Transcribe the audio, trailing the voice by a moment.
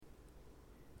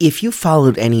If you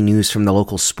followed any news from the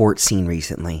local sports scene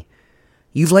recently,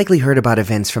 you've likely heard about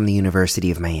events from the University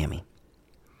of Miami.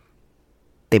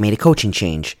 They made a coaching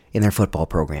change in their football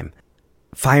program,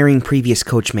 firing previous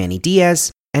coach Manny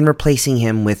Diaz and replacing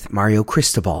him with Mario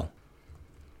Cristobal.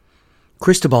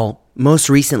 Cristobal, most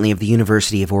recently of the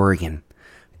University of Oregon,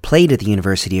 played at the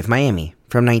University of Miami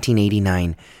from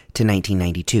 1989 to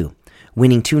 1992,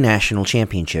 winning 2 national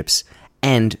championships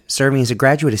and serving as a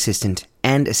graduate assistant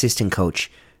and assistant coach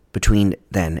between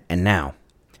then and now.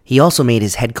 He also made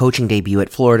his head coaching debut at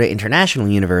Florida International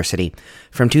University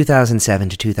from 2007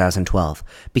 to 2012,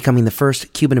 becoming the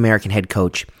first Cuban-American head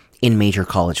coach in major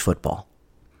college football.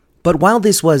 But while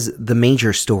this was the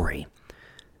major story,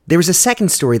 there was a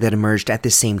second story that emerged at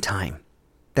the same time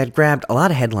that grabbed a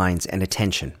lot of headlines and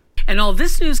attention. And all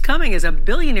this news coming as a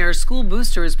billionaire school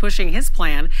booster is pushing his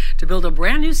plan to build a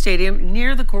brand new stadium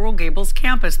near the Coral Gables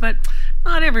campus. But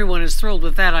not everyone is thrilled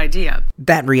with that idea.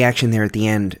 That reaction there at the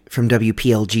end from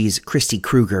WPLG's Christy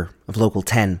Kruger of Local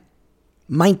 10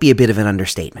 might be a bit of an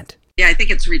understatement. Yeah, I think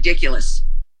it's ridiculous.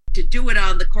 To do it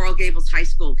on the Coral Gables High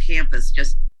School campus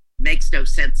just makes no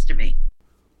sense to me.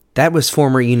 That was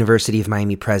former University of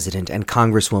Miami president and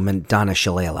Congresswoman Donna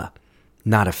Shalala.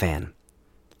 Not a fan.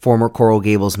 Former Coral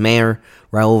Gables Mayor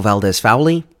Raul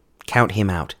Valdez-Fowley, count him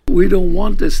out. We don't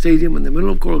want a stadium in the middle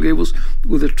of Coral Gables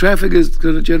with the traffic it's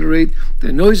going to generate,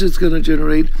 the noise it's going to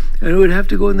generate, and it would have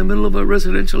to go in the middle of a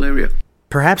residential area.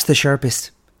 Perhaps the sharpest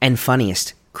and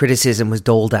funniest criticism was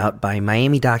doled out by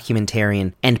Miami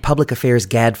documentarian and public affairs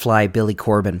gadfly Billy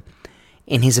Corbin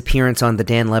in his appearance on the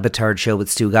Dan Le Batard Show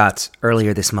with Stu Gatz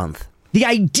earlier this month. The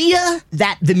idea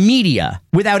that the media,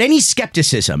 without any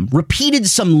skepticism, repeated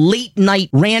some late-night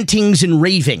rantings and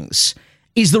ravings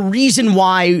is the reason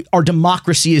why our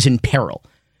democracy is in peril.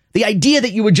 The idea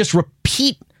that you would just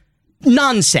repeat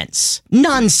nonsense.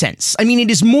 I mean,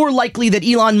 it is more likely that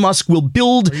Elon Musk will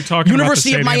build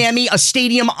University of Miami a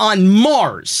stadium on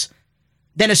Mars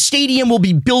than a stadium will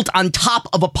be built on top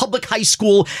of a public high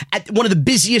school at one of the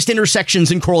busiest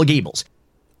intersections in Coral Gables.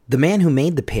 The man who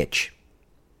made the pitch,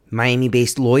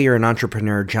 Miami-based lawyer and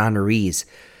entrepreneur John Ruiz,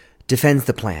 defends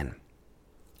the plan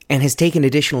and has taken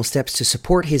additional steps to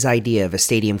support his idea of a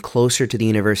stadium closer to the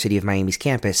University of Miami's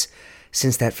campus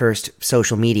since that first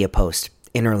social media post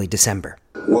in early December.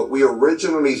 What we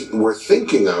originally were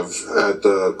thinking of at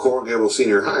the Coral Gables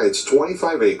Senior High, it's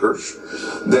 25 acres,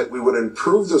 that we would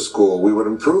improve the school, we would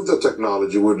improve the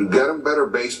technology, we would get them better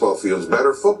baseball fields,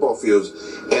 better football fields,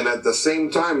 and at the same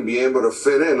time be able to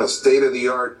fit in a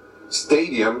state-of-the-art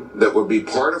stadium that would be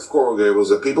part of Coral Gables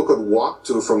that people could walk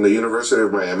to from the University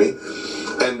of Miami.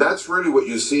 And that's really what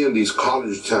you see in these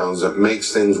college towns that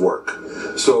makes things work.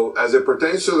 So as it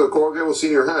pertains to the Coral Gables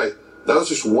Senior High, that was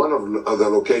just one of the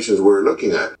locations we were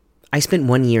looking at. I spent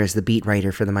 1 year as the beat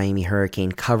writer for the Miami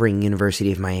Hurricane covering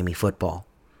University of Miami football.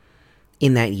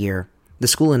 In that year, the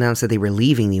school announced that they were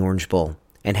leaving the Orange Bowl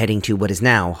and heading to what is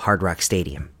now Hard Rock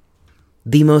Stadium.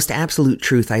 The most absolute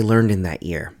truth I learned in that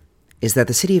year is that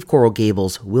the city of Coral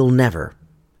Gables will never,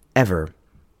 ever,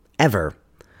 ever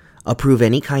approve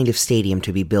any kind of stadium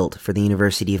to be built for the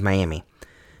University of Miami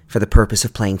for the purpose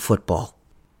of playing football.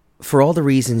 For all the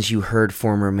reasons you heard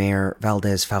former Mayor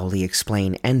Valdez-Fowley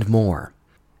explain and more,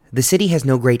 the city has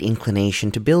no great inclination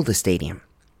to build a stadium.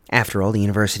 After all, the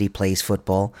university plays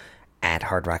football at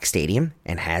Hard Rock Stadium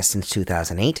and has since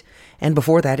 2008, and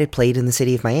before that it played in the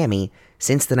city of Miami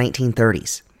since the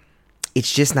 1930s.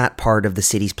 It's just not part of the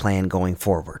city's plan going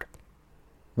forward.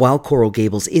 While Coral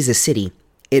Gables is a city,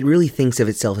 it really thinks of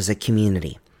itself as a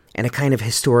community and a kind of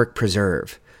historic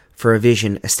preserve for a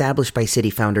vision established by city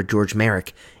founder George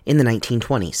Merrick in the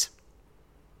 1920s.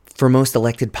 For most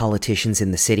elected politicians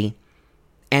in the city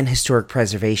and historic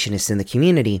preservationists in the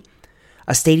community,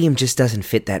 a stadium just doesn't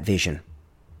fit that vision.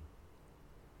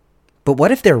 But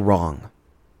what if they're wrong?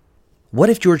 What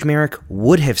if George Merrick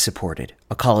would have supported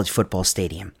a college football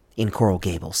stadium in Coral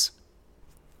Gables?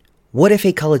 What if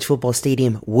a college football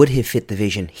stadium would have fit the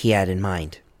vision he had in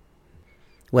mind?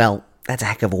 Well, that's a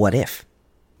heck of a what if.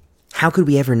 How could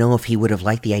we ever know if he would have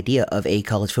liked the idea of a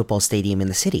college football stadium in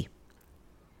the city?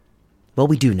 Well,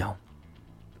 we do know.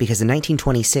 Because in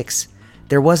 1926,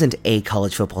 there wasn't a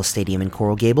college football stadium in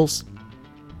Coral Gables.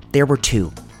 There were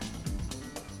 2.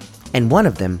 And one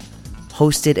of them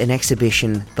hosted an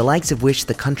exhibition the likes of which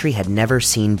the country had never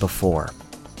seen before.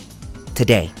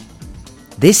 Today,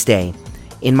 this day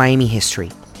in Miami history,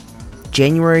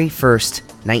 January 1st,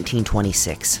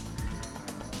 1926.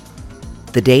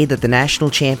 The day that the national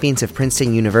champions of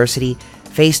Princeton University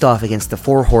faced off against the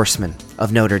Four Horsemen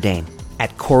of Notre Dame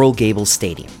at Coral Gables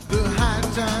Stadium. The high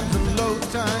times and low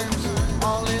times,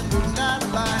 all in the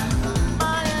nightlife,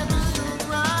 Miami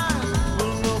sunrise.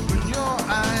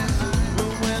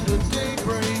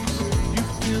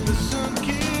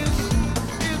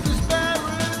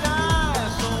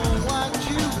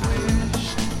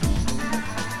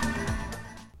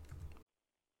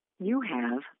 You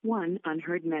have one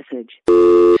unheard message.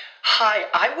 Hi,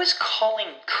 I was calling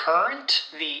Current,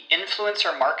 the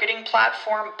influencer marketing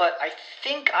platform, but I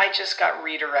think I just got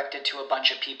redirected to a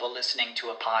bunch of people listening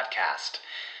to a podcast.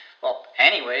 Well,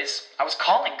 anyways, I was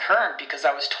calling Current because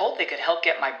I was told they could help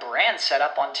get my brand set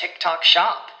up on TikTok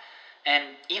Shop, and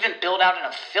even build out an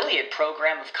affiliate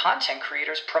program of content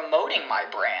creators promoting my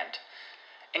brand,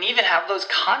 and even have those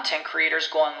content creators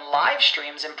go on live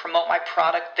streams and promote my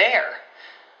product there.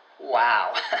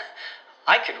 Wow,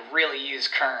 I could really use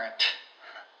Current.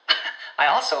 I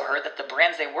also heard that the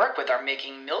brands they work with are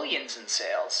making millions in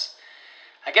sales.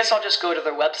 I guess I'll just go to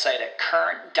their website at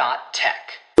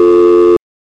current.tech.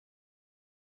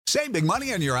 Save big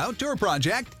money on your outdoor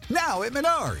project now at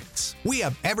Menards. We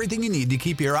have everything you need to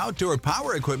keep your outdoor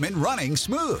power equipment running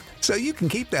smooth, so you can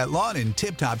keep that lawn in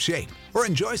tip-top shape or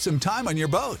enjoy some time on your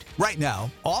boat. Right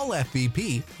now, all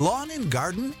FVP, lawn and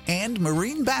garden, and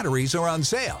marine batteries are on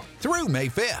sale through May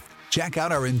 5th. Check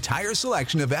out our entire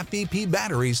selection of FVP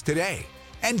batteries today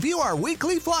and view our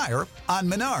weekly flyer on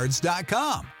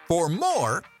Menards.com for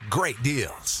more great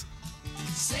deals.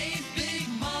 Save big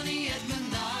money at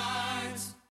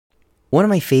Menards. One of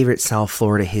my favorite South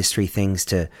Florida history things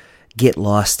to get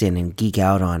lost in and geek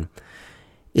out on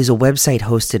is a website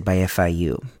hosted by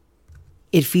FIU.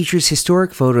 It features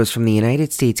historic photos from the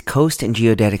United States Coast and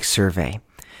Geodetic Survey,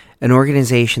 an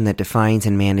organization that defines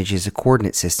and manages a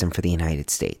coordinate system for the United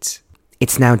States.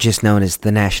 It's now just known as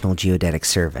the National Geodetic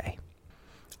Survey.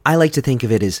 I like to think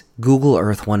of it as Google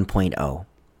Earth 1.0.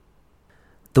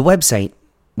 The website,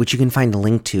 which you can find a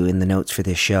link to in the notes for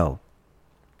this show,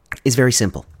 is very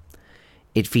simple.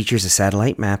 It features a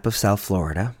satellite map of South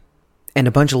Florida and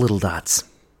a bunch of little dots.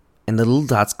 And the little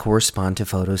dots correspond to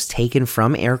photos taken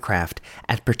from aircraft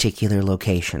at particular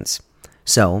locations.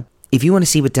 So, if you want to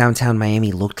see what downtown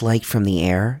Miami looked like from the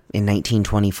air in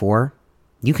 1924,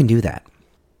 you can do that.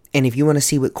 And if you want to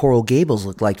see what Coral Gables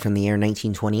looked like from the air in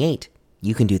 1928,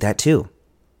 you can do that too.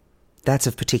 That's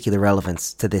of particular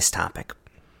relevance to this topic.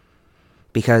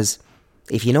 Because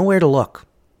if you know where to look,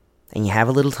 and you have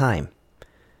a little time,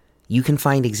 you can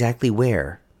find exactly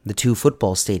where the two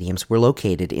football stadiums were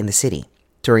located in the city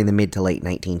during the mid to late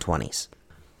 1920s.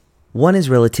 One is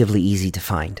relatively easy to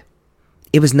find.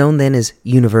 It was known then as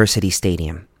University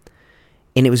Stadium,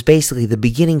 and it was basically the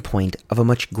beginning point of a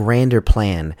much grander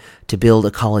plan to build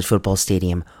a college football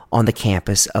stadium on the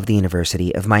campus of the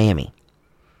University of Miami.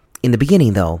 In the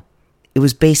beginning, though, it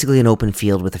was basically an open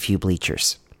field with a few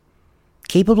bleachers.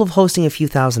 Capable of hosting a few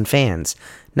thousand fans,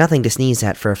 nothing to sneeze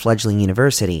at for a fledgling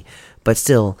university, but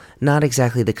still not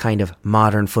exactly the kind of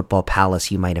modern football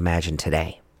palace you might imagine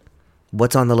today.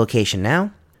 What's on the location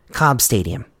now? Cobb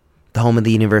Stadium, the home of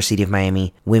the University of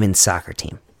Miami women's soccer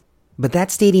team. But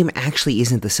that stadium actually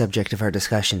isn't the subject of our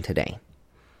discussion today.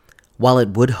 While it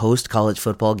would host college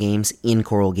football games in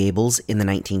Coral Gables in the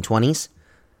 1920s,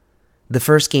 the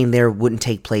first game there wouldn't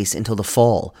take place until the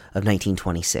fall of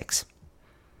 1926.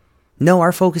 No,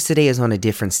 our focus today is on a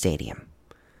different stadium.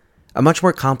 A much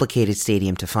more complicated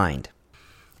stadium to find.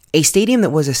 A stadium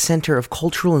that was a center of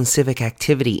cultural and civic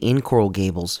activity in Coral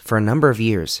Gables for a number of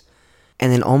years,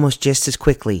 and then almost just as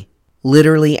quickly,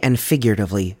 literally and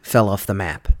figuratively, fell off the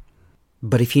map.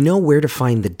 But if you know where to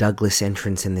find the Douglas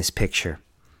entrance in this picture,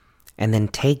 and then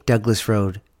take Douglas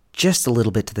Road just a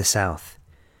little bit to the south,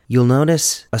 you'll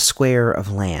notice a square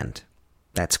of land.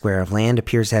 That square of land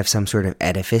appears to have some sort of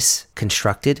edifice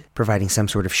constructed, providing some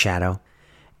sort of shadow,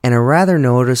 and a rather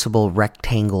noticeable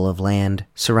rectangle of land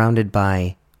surrounded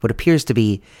by what appears to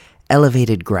be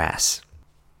elevated grass.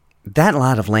 That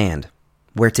lot of land,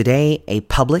 where today a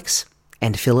Publix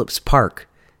and Phillips Park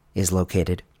is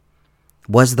located,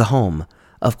 was the home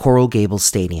of Coral Gables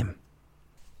Stadium.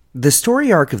 The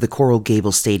story arc of the Coral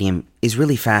Gables Stadium is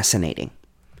really fascinating.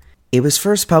 It was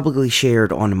first publicly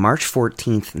shared on March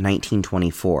 14th,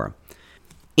 1924,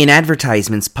 in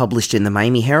advertisements published in the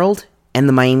Miami Herald and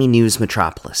the Miami News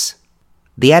Metropolis.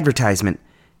 The advertisement,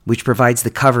 which provides the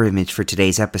cover image for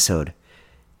today's episode,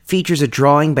 features a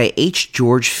drawing by H.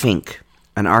 George Fink,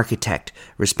 an architect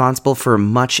responsible for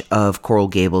much of Coral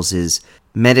Gables'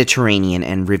 Mediterranean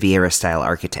and Riviera-style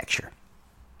architecture.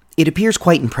 It appears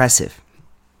quite impressive.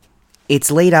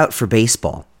 It's laid out for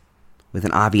baseball, with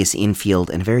an obvious infield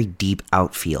and a very deep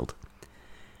outfield,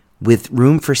 with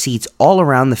room for seats all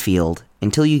around the field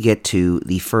until you get to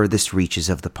the furthest reaches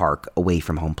of the park away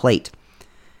from home plate.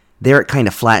 There it kind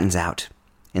of flattens out,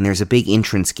 and there's a big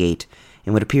entrance gate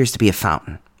and what appears to be a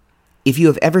fountain. If you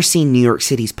have ever seen New York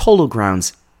City's Polo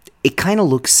Grounds, it kind of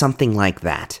looks something like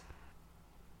that.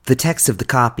 The text of the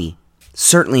copy,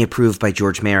 certainly approved by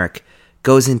George Merrick,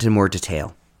 goes into more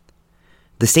detail.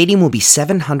 The stadium will be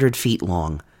 700 feet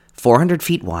long, 400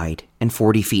 feet wide and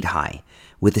 40 feet high,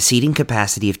 with a seating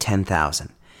capacity of 10,000.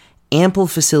 Ample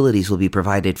facilities will be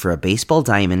provided for a baseball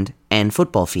diamond and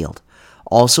football field,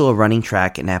 also a running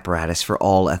track and apparatus for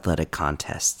all athletic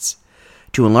contests.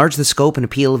 To enlarge the scope and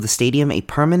appeal of the stadium, a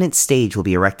permanent stage will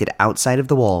be erected outside of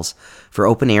the walls for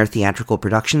open-air theatrical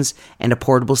productions, and a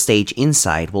portable stage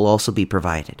inside will also be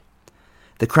provided.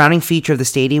 The crowning feature of the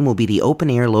stadium will be the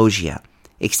open-air loggia,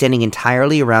 extending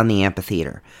entirely around the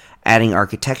amphitheater, adding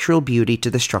architectural beauty to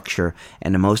the structure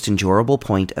and a most enjoyable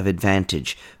point of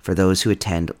advantage for those who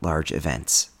attend large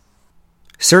events.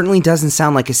 Certainly doesn't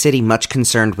sound like a city much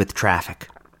concerned with traffic.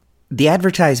 The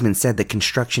advertisement said that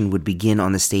construction would begin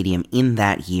on the stadium in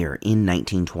that year, in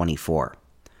 1924.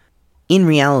 In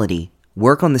reality,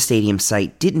 work on the stadium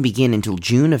site didn't begin until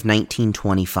June of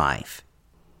 1925.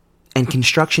 And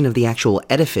construction of the actual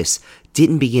edifice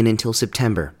didn't begin until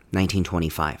September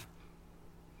 1925.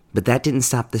 But that didn't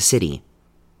stop the city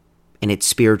and its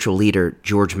spiritual leader,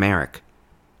 George Merrick,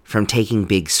 from taking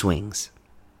big swings.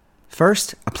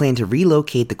 First, a plan to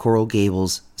relocate the Coral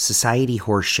Gables Society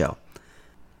Horse Show.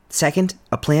 Second,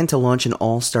 a plan to launch an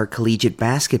all-star collegiate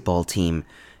basketball team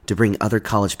to bring other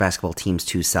college basketball teams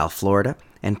to South Florida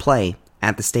and play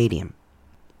at the stadium.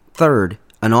 Third,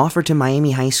 an offer to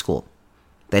Miami High School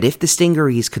that if the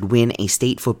Stingarees could win a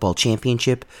state football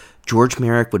championship, George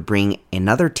Merrick would bring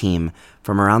another team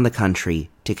from around the country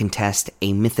to contest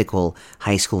a mythical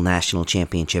high school national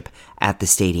championship at the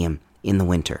stadium in the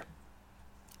winter.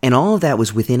 And all of that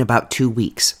was within about 2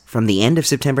 weeks, from the end of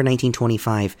September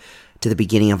 1925 to the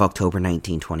beginning of October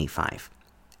 1925.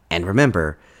 And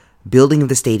remember, building of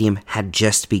the stadium had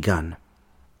just begun.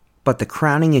 But the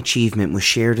crowning achievement was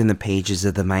shared in the pages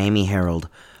of the Miami Herald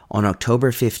on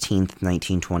October 15,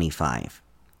 1925,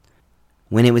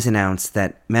 when it was announced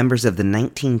that members of the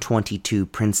 1922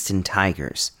 Princeton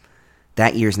Tigers,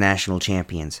 that year's national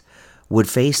champions, would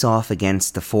face off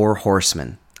against the Four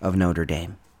Horsemen of Notre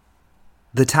Dame.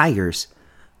 The Tigers,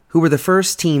 who were the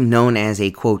first team known as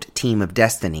a, quote, team of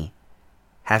destiny,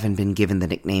 having been given the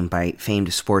nickname by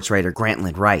famed sports writer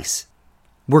Grantland Rice,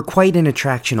 were quite an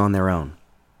attraction on their own.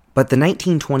 But the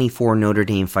 1924 Notre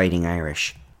Dame Fighting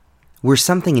Irish were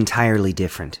something entirely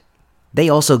different. They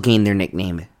also gained their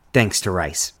nickname thanks to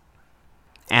Rice.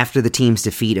 After the team's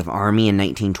defeat of Army in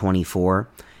 1924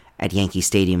 at Yankee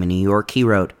Stadium in New York, he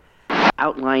wrote,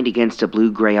 "Outlined against a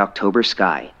blue-gray October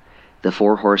sky, the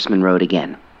Four Horsemen rode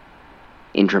again.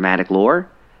 In dramatic lore,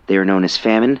 they are known as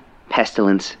famine,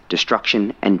 pestilence,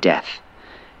 destruction, and death.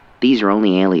 These are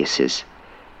only aliases.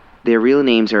 Their real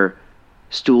names are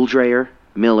Stooldreyer,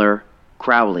 Miller,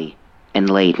 Crowley, and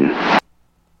Layden."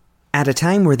 At a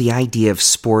time where the idea of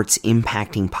sports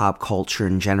impacting pop culture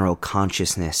and general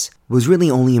consciousness was really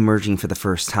only emerging for the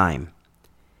first time,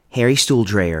 Harry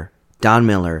Stooldreyer, Don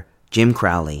Miller, Jim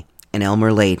Crowley, and Elmer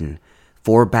Layden,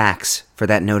 four backs for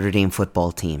that Notre Dame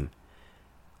football team,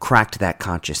 cracked that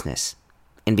consciousness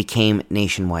and became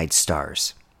nationwide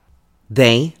stars.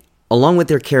 They, along with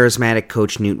their charismatic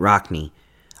coach Knute Rockne,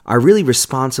 are really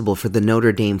responsible for the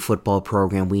Notre Dame football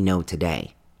program we know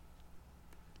today.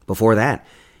 Before that,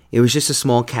 it was just a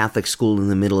small Catholic school in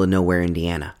the middle of nowhere,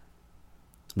 Indiana.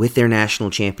 With their national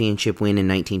championship win in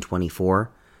 1924,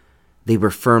 they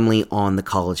were firmly on the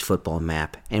college football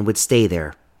map and would stay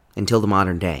there until the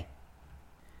modern day.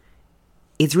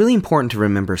 It's really important to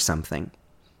remember something.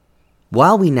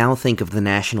 While we now think of the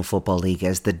National Football League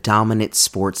as the dominant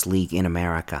sports league in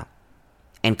America,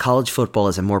 and college football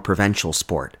as a more provincial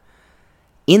sport,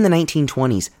 in the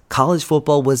 1920s, college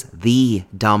football was the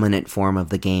dominant form of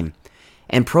the game,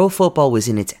 and pro football was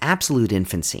in its absolute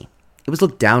infancy. It was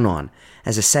looked down on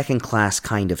as a second-class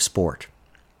kind of sport.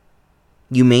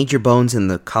 You made your bones in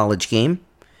the college game,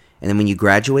 and then when you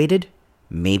graduated,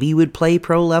 maybe you would play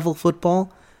pro-level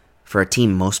football for a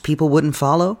team most people wouldn't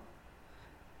follow,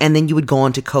 and then you would go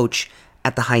on to coach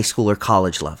at the high school or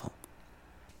college level.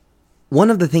 One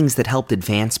of the things that helped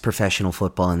advance professional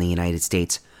football in the United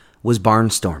States was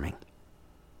barnstorming.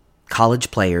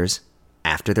 College players,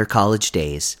 after their college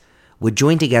days, would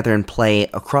join together and play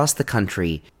across the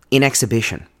country in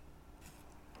exhibition.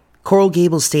 Coral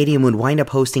Gables Stadium would wind up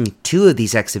hosting 2 of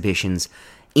these exhibitions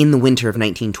in the winter of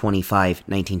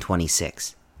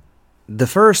 1925-1926. The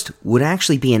first would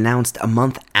actually be announced a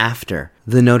month after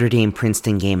the Notre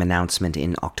Dame-Princeton game announcement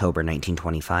in October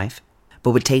 1925,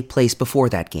 but would take place before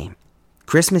that game.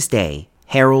 Christmas Day,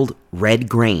 Harold Red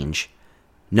Grange,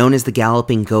 known as the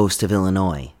Galloping Ghost of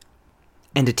Illinois,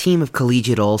 and a team of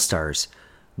collegiate all-stars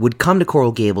would come to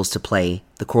Coral Gables to play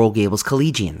the Coral Gables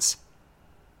Collegians.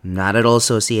 Not at all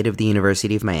associated with the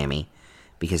University of Miami,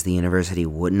 because the university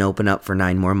wouldn't open up for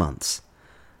 9 more months.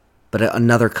 but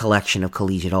another collection of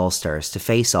collegiate all-stars to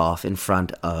face off in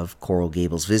front of Coral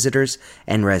Gables visitors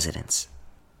and residents.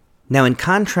 Now, in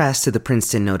contrast to the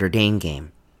Princeton-Notre Dame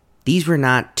game, these were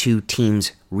not two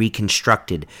teams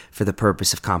reconstructed for the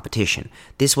purpose of competition.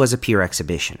 This was a pure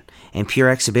exhibition, and pure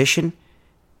exhibition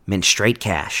meant straight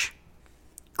cash.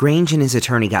 Grange and his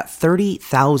attorney got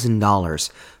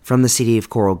 $30,000 from the city of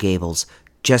Coral Gables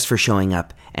just for showing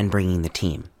up and bringing the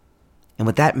team. And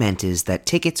what that meant is that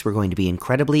tickets were going to be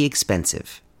incredibly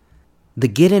expensive. The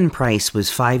get-in price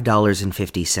was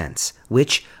 $5.50,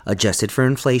 which, adjusted for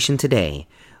inflation today,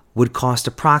 would cost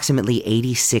approximately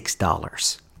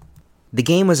 $86. The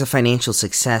game was a financial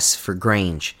success for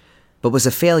Grange, but was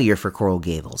a failure for Coral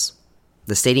Gables.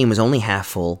 The stadium was only half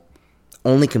full,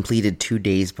 only completed 2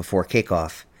 days before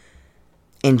kickoff,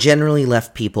 and generally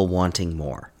left people wanting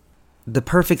more. The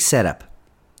perfect setup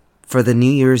for the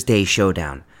New Year's Day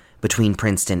showdown between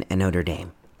Princeton and Notre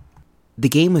Dame. The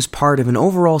game was part of an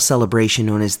overall celebration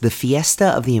known as the Fiesta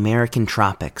of the American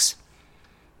Tropics,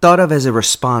 thought of as a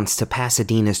response to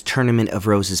Pasadena's Tournament of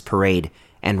Roses parade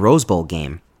and Rose Bowl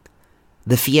game.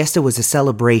 The Fiesta was a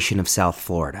celebration of South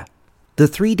Florida. The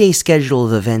 3-day schedule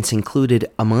of events included,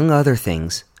 among other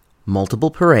things,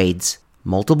 multiple parades,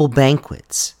 multiple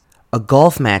banquets, a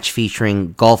golf match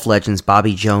featuring golf legends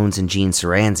Bobby Jones and Gene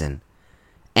Sarazen,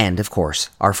 and, of course,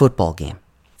 our football game.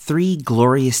 3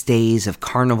 glorious days of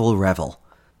carnival revel,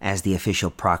 as the official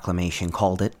proclamation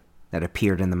called it, that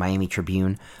appeared in the Miami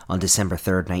Tribune on December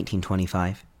 3rd,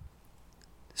 1925.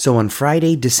 So on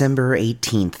Friday, December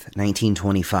 18th,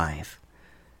 1925,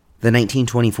 the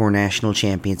 1924 national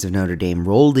champions of Notre Dame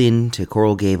rolled into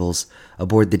Coral Gables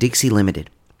aboard the Dixie Limited,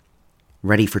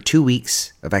 ready for 2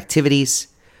 weeks of activities,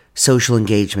 social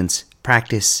engagements,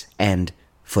 practice, and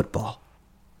football.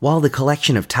 While the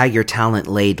collection of Tiger talent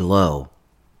laid low,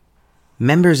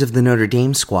 members of the Notre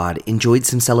Dame squad enjoyed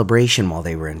some celebration while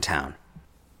they were in town.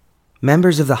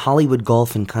 Members of the Hollywood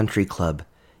Golf and Country Club,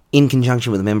 in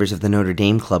conjunction with members of the Notre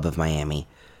Dame Club of Miami,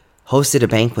 hosted a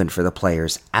banquet for the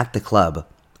players at the club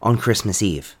on Christmas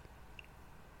Eve.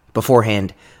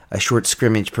 Beforehand, a short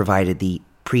scrimmage provided the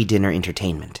pre-dinner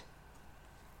entertainment.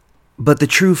 But the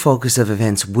true focus of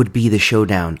events would be the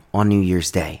showdown on New Year's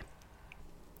Day.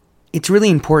 It's really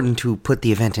important to put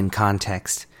the event in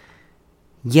context.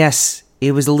 Yes,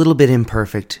 it was a little bit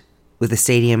imperfect, with the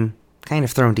stadium kind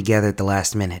of thrown together at the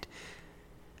last minute.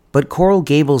 But Coral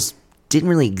Gables didn't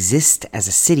really exist as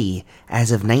a city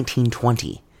as of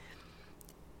 1920.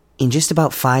 In just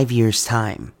about 5 years'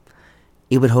 time,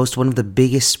 it would host one of the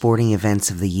biggest sporting events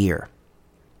of the year,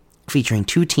 featuring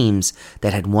 2 teams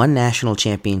that had won national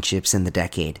championships in the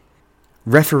decade,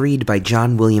 refereed by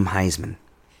John William Heisman.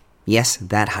 Yes,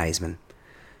 that Heisman,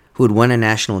 who had won a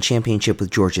national championship with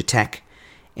Georgia Tech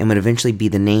and would eventually be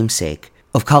the namesake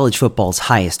of college football's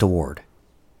highest award.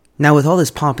 Now, with all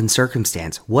this pomp and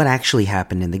circumstance, what actually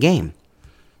happened in the game?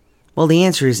 Well, the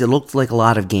answer is it looked like a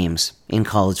lot of games in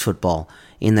college football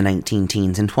in the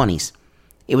 19-teens and 20s.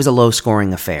 It was a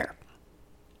low-scoring affair.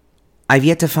 I've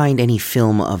yet to find any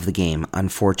film of the game,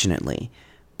 unfortunately,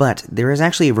 but there is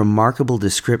actually a remarkable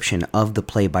description of the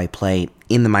play-by-play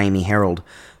in the Miami Herald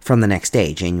from the next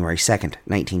day, January 2nd,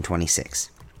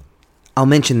 1926. I'll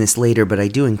mention this later, but I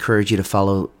do encourage you to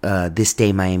follow This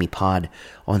Day Miami Pod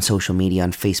on social media,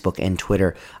 on Facebook and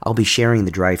Twitter. I'll be sharing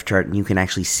the drive chart, and you can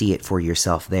actually see it for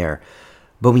yourself there.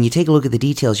 But when you take a look at the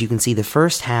details, you can see the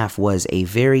first half was a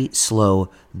very slow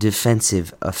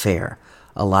defensive affair.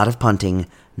 A lot of punting,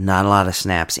 not a lot of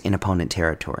snaps in opponent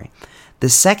territory. The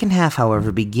second half,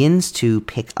 however, begins to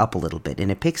pick up a little bit,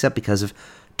 and it picks up because of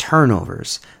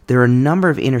turnovers. There are a number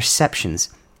of interceptions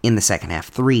in the second half,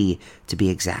 3 to be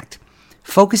exact.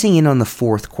 Focusing in on the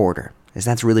fourth quarter, as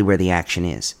that's really where the action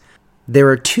is. There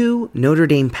are 2 Notre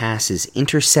Dame passes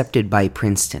intercepted by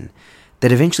Princeton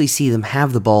that eventually see them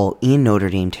have the ball in Notre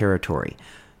Dame territory,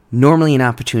 normally an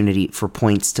opportunity for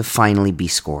points to finally be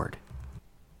scored.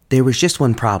 There was just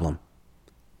one problem.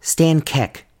 Stan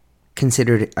Keck,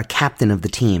 considered a captain of the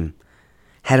team,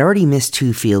 had already missed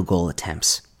 2 field goal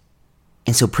attempts,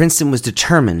 and so Princeton was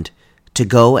determined to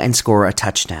go and score a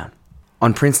touchdown.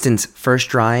 On Princeton's first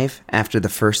drive, after the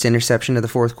first interception of the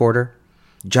fourth quarter,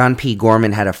 John P.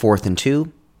 Gorman had a 4th and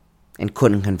 2 and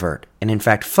couldn't convert, and in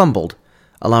fact fumbled,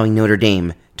 allowing Notre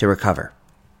Dame to recover.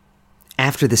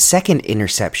 After the second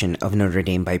interception of Notre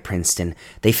Dame by Princeton,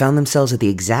 they found themselves at the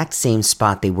exact same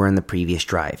spot they were in the previous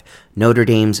drive, Notre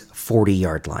Dame's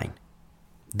 40-yard line.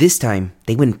 This time,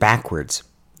 they went backwards,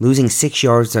 losing 6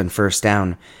 yards on first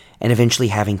down, and eventually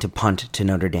having to punt to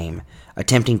Notre Dame,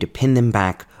 attempting to pin them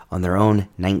back on their own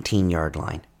 19-yard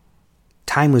line.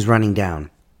 Time was running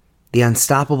down. The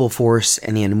unstoppable force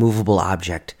and the unmovable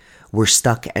object were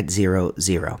stuck at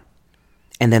 0-0.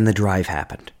 And then the drive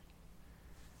happened.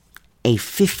 A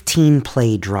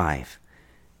 15-play drive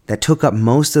that took up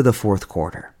most of the fourth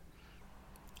quarter.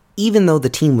 Even though the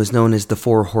team was known as the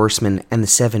Four Horsemen and the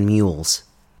Seven Mules,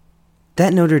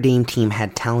 that Notre Dame team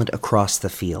had talent across the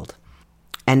field.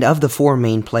 And of the four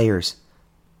main players,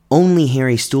 only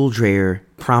Harry Stuhldrayer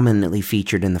prominently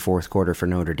featured in the fourth quarter for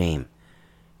Notre Dame.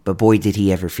 But boy, did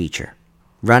he ever feature.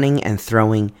 Running and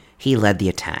throwing, he led the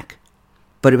attack.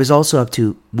 But it was also up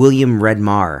to William Red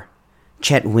Marr,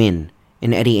 Chet Wynn,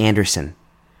 and Eddie Anderson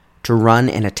to run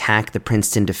and attack the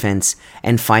Princeton defense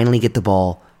and finally get the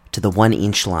ball to the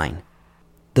 1-inch line.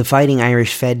 The Fighting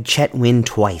Irish fed Chet Wynn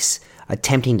twice,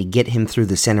 attempting to get him through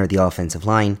the center of the offensive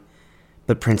line,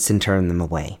 but Princeton turned them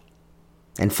away.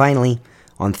 And finally,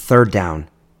 on third down,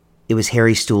 it was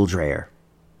Harry Stuhldrayer,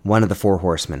 one of the Four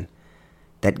Horsemen,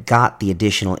 that got the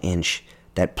additional inch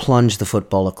that plunged the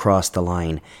football across the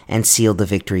line and sealed the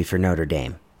victory for Notre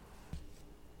Dame.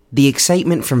 The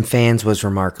excitement from fans was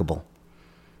remarkable.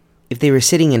 If they were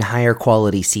sitting in higher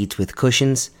quality seats with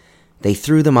cushions, they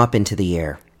threw them up into the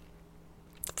air.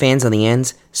 Fans on the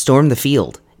ends stormed the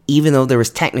field, even though there was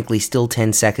technically still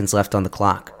 10 seconds left on the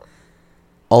clock.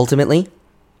 Ultimately,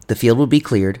 the field would be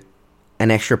cleared,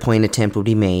 an extra point attempt would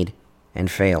be made, and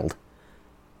failed.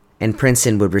 And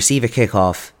Princeton would receive a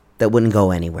kickoff that wouldn't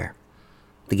go anywhere.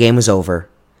 The game was over.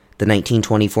 The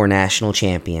 1924 national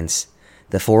champions,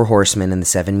 the Four Horsemen and the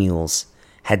Seven Mules,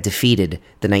 had defeated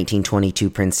the 1922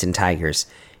 Princeton Tigers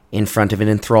in front of an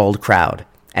enthralled crowd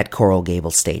at Coral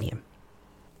Gables Stadium.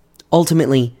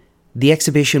 Ultimately, the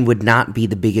exhibition would not be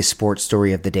the biggest sports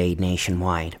story of the day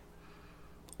nationwide.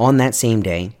 On that same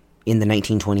day, in the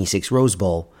 1926 Rose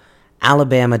Bowl,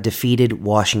 Alabama defeated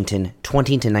Washington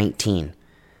 20-19,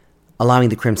 allowing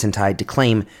the Crimson Tide to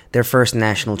claim their first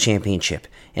national championship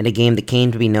in a game that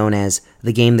came to be known as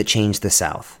the game that changed the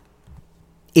South.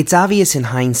 It's obvious in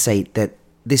hindsight that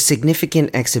this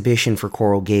significant exhibition for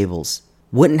Coral Gables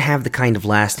wouldn't have the kind of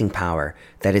lasting power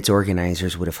that its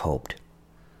organizers would have hoped.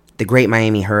 The Great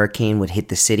Miami Hurricane would hit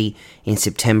the city in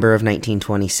September of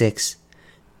 1926.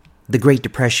 The Great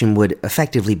Depression would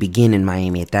effectively begin in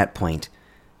Miami at that point,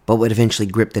 but would eventually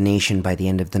grip the nation by the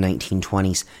end of the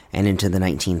 1920s and into the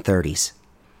 1930s.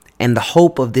 And the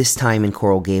hope of this time in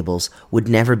Coral Gables would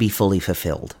never be fully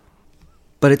fulfilled.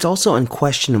 But it's also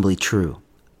unquestionably true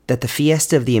that the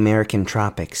Fiesta of the American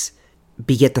Tropics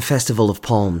beget the Festival of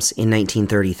Palms in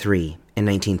 1933 and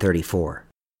 1934.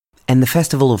 And the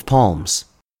Festival of Palms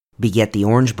beget the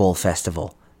Orange Bowl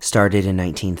Festival, started in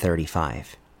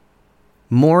 1935.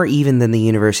 More even than the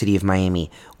University of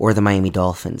Miami or the Miami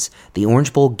Dolphins, the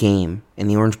Orange Bowl game and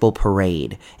the Orange Bowl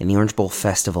Parade and the Orange Bowl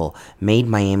Festival made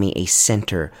Miami a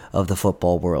center of the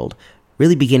football world,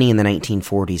 really beginning in the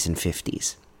 1940s and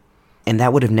 50s. And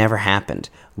that would have never happened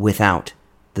without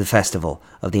the Festival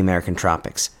of the American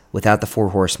Tropics, without the Four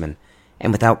Horsemen,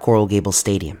 and without Coral Gables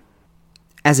Stadium.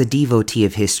 As a devotee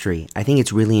of history, I think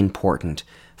it's really important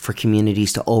for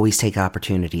communities to always take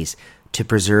opportunities to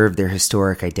preserve their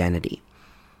historic identity.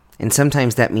 And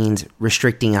sometimes that means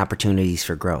restricting opportunities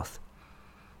for growth.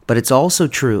 But it's also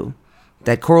true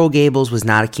that Coral Gables was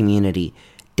not a community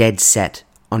dead set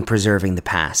on preserving the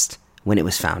past when it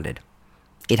was founded.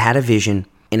 It had a vision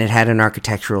and it had an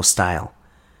architectural style,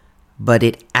 but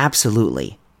it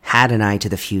absolutely had an eye to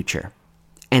the future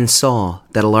and saw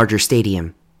that a larger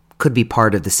stadium could be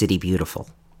part of the city beautiful.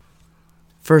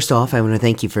 First off, I want to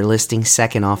thank you for listening.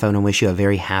 Second off, I want to wish you a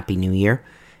very happy new year,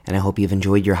 and I hope you've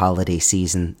enjoyed your holiday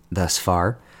season thus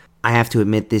far. I have to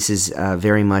admit this is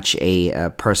very much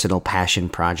a personal passion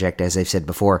project. As I've said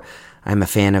before, I'm a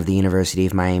fan of the University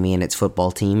of Miami and its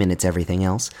football team and its everything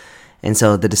else. And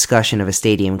so the discussion of a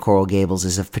stadium, Coral Gables,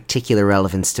 is of particular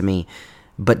relevance to me.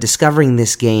 But discovering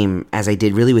this game, as I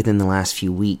did really within the last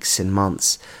few weeks and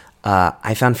months,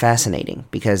 I found fascinating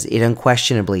because it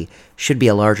unquestionably should be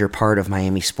a larger part of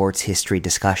Miami sports history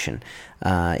discussion.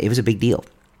 It was a big deal,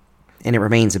 and it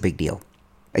remains a big deal.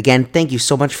 Again, thank you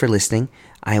so much for listening.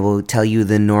 I will tell you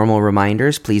the normal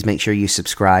reminders. Please make sure you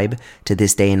subscribe to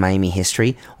This Day in Miami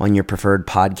History on your preferred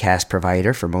podcast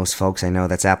provider. For most folks, I know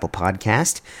that's Apple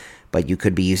Podcast, but you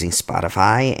could be using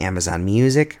Spotify, Amazon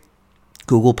Music,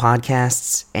 Google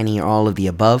Podcasts, any or all of the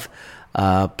above.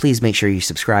 Please make sure you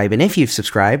subscribe. And if you've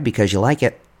subscribed because you like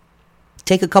it,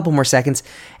 take a couple more seconds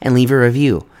and leave a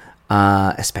review,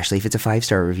 especially if it's a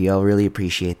 5-star review. I'll really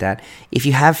appreciate that. If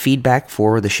you have feedback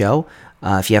for the show,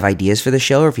 if you have ideas for the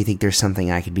show, or if you think there's something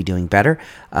I could be doing better,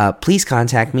 please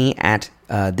contact me at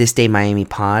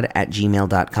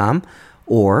thisdaymiamipod@gmail.com,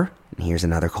 or, and here's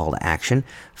another call to action,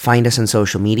 find us on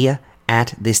social media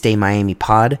at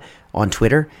thisdaymiamipod on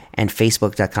Twitter and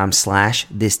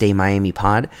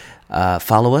Facebook.com/ThisDayMiamiPod.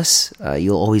 Follow us.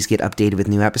 You'll always get updated with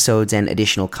new episodes and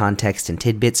additional context and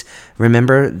tidbits.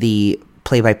 Remember, the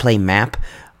play-by-play map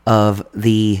of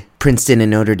the Princeton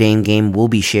and Notre Dame game will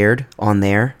be shared on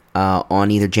there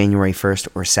on either January 1st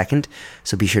or 2nd.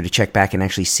 So be sure to check back and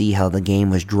actually see how the game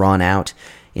was drawn out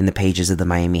in the pages of the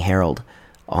Miami Herald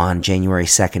on January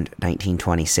 2nd,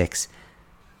 1926.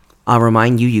 I'll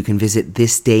remind you, you can visit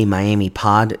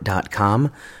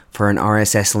thisdaymiamipod.com for an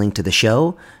RSS link to the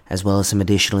show, as well as some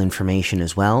additional information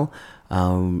as well.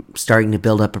 Starting to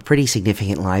build up a pretty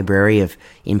significant library of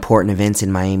important events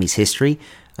in Miami's history.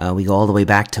 We go all the way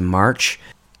back to March,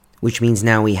 which means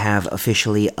now we have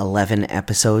officially 11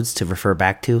 episodes to refer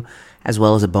back to, as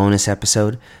well as a bonus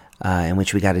episode in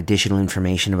which we got additional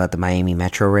information about the Miami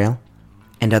Metro Rail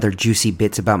and other juicy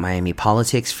bits about Miami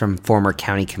politics from former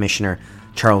County Commissioner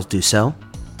Charles Dussault.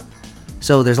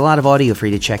 So there's a lot of audio for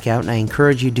you to check out, and I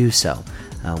encourage you to do so.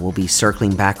 We'll be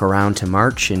circling back around to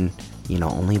March in,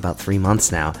 only about 3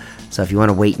 months now. So if you want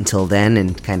to wait until then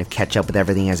and kind of catch up with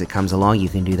everything as it comes along, you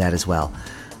can do that as well.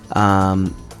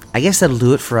 I guess that'll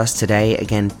do it for us today.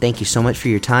 Again, thank you so much for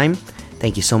your time.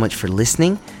 Thank you so much for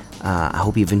listening. I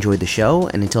hope you've enjoyed the show,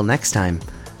 and until next time,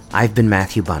 I've been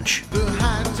Matthew Bunch. The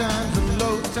high times and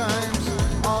low times,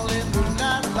 all in the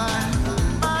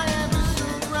nightlife. Miami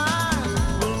sunrise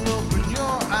will open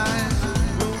your eyes.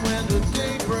 But when the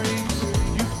day breaks,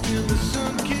 you feel the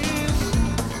sun kiss.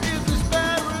 Is this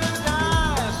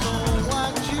paradise or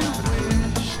what you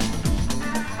wish?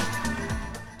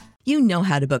 You know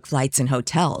how to book flights and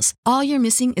hotels. All you're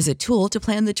missing is a tool to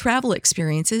plan the travel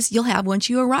experiences you'll have once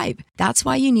you arrive. That's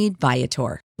why you need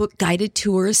Viator. Book guided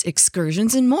tours,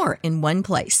 excursions, and more in one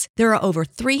place. There are over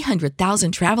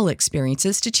 300,000 travel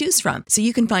experiences to choose from, so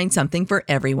you can find something for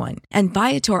everyone. And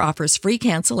Viator offers free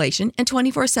cancellation and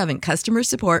 24/7 customer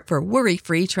support for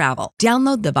worry-free travel.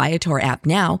 Download the Viator app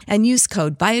now and use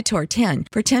code Viator10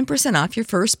 for 10% off your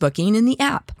first booking in the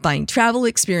app. Find travel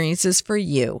experiences for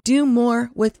you. Do more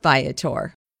with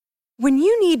Viator. When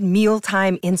you need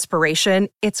mealtime inspiration,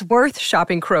 it's worth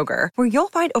shopping Kroger, where you'll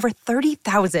find over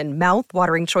 30,000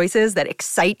 mouth-watering choices that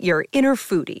excite your inner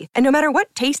foodie. And no matter what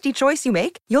tasty choice you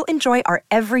make, you'll enjoy our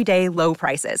everyday low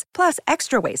prices, plus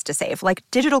extra ways to save, like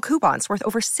digital coupons worth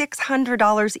over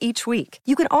 $600 each week.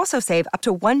 You can also save up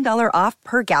to $1 off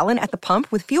per gallon at the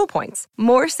pump with fuel points.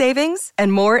 More savings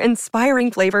and more inspiring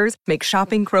flavors make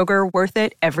shopping Kroger worth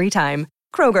it every time.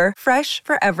 Kroger, fresh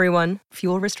for everyone.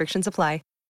 Fuel restrictions apply.